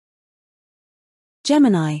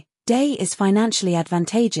Gemini, day is financially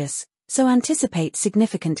advantageous, so anticipate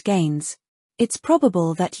significant gains. It's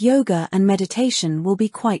probable that yoga and meditation will be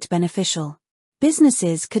quite beneficial.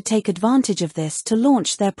 Businesses could take advantage of this to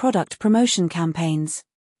launch their product promotion campaigns.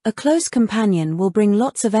 A close companion will bring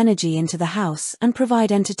lots of energy into the house and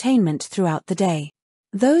provide entertainment throughout the day.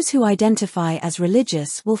 Those who identify as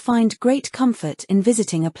religious will find great comfort in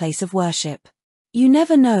visiting a place of worship. You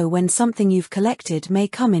never know when something you've collected may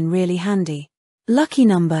come in really handy. Lucky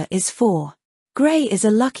number is 4. Gray is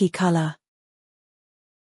a lucky color.